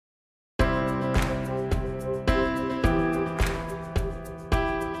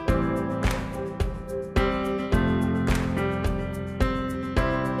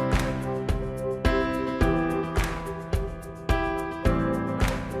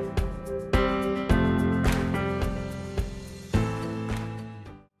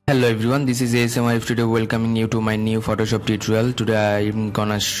Hello everyone, this is ASM Arif today welcoming you to my new Photoshop tutorial. Today I'm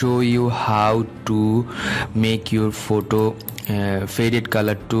gonna show you how to make your photo faded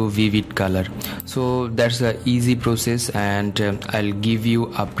color to vivid color. So that's an easy process, and I'll give you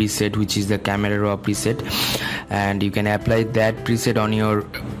a preset which is the camera raw preset, and you can apply that preset on your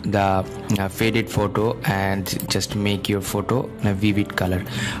faded photo and just make your photo a vivid color.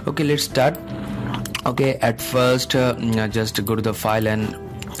 Okay, let's start. Okay, at first just go to the file and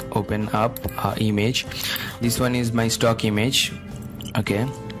open up image. This one is my stock image. Okay,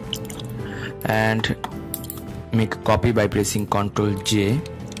 and make a copy by pressing Ctrl J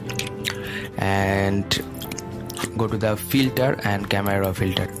and go to the filter and camera raw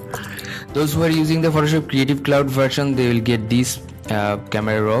filter. Those who are using the Photoshop Creative Cloud version, they will get this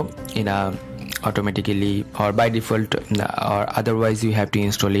camera raw in a automatically or by default, or otherwise you have to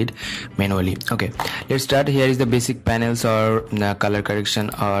install it manually. Okay, let's start. Here is the basic panels, or color correction,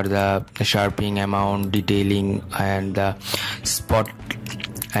 or the sharpening, amount, detailing, and the spot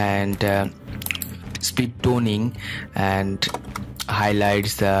and split toning, and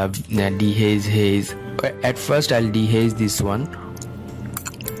highlights, the dehaze, haze. At first I'll dehaze this one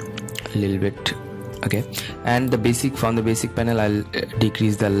a little bit. Okay, and from the basic panel I'll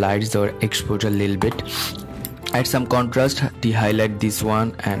decrease the lights or exposure a little bit, add some contrast, de-highlight this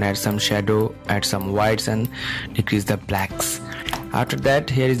one, and add some shadow, add some whites, and decrease the blacks. After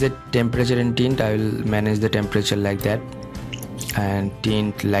that, here is the temperature and tint. I will manage the temperature like that and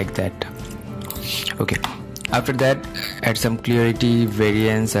tint like that. Okay, after that add some clarity,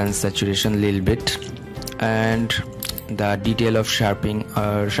 variance, and saturation a little bit, and the detail of sharpening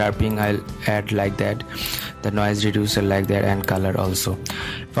I'll add like that, the noise reducer like that, and color also.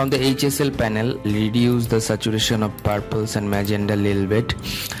 From the HSL panel, reduce the saturation of purples and magenta a little bit,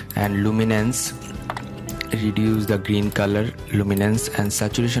 and luminance, reduce the green color, luminance, and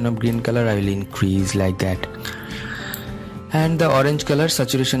saturation of green color I will increase like that. And the orange color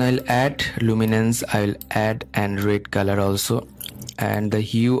saturation I'll add, luminance I'll add, and red color also, and the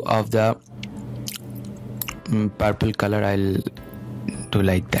hue of the purple color I'll do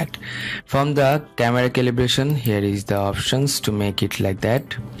like that. From the camera calibration, here is the options to make it like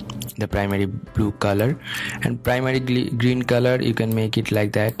that. The primary blue color and primary green color, you can make it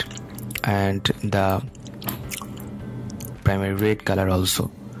like that, and the primary red color also.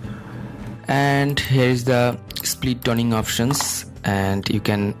 And here is the split toning options, and you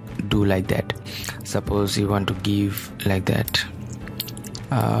can do like that. Suppose you want to give like that,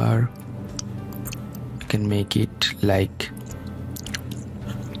 or can make it like,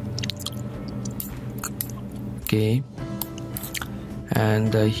 okay,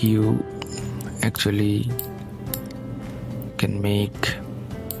 and the hue actually can make,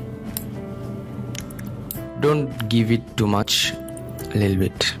 don't give it too much, a little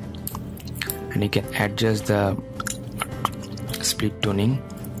bit, and you can adjust the split toning.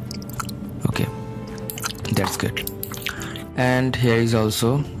 Okay, that's good. And here is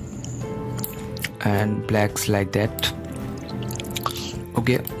also, and blacks like that.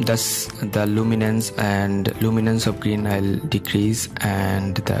 Okay, thus the luminance of green I'll decrease,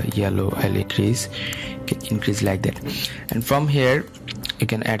 and the yellow I'll increase like that. And from here you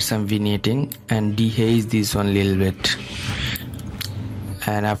can add some vignetting and dehaze this one a little bit.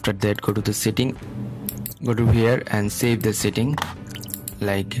 And after that, go to the setting, go to here and save the setting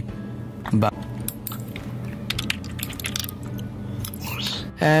like,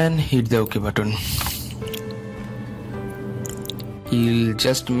 and hit the OK button. You'll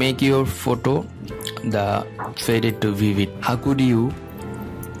just make your photo the faded to vivid. How could you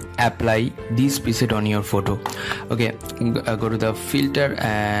apply this preset on your photo? Okay, go to the filter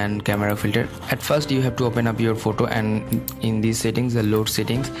and camera filter. At first you have to open up your photo, and in these settings, the load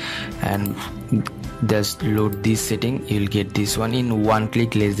settings, and just load this setting. You'll get this one in one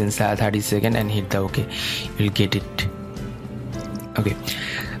click, less than 30 seconds, and hit the OK. You'll get it. Okay,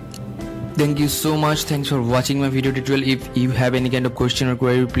 thank you so much. Thanks for watching my video tutorial. If you have any kind of question or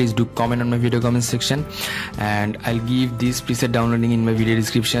query, please do comment on my video comment section, and I'll give this preset downloading in my video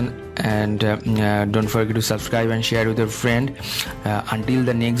description. And don't forget to subscribe and share with your friend. Until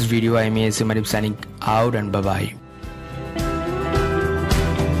the next video, I'm ASM Arif signing out, and bye bye.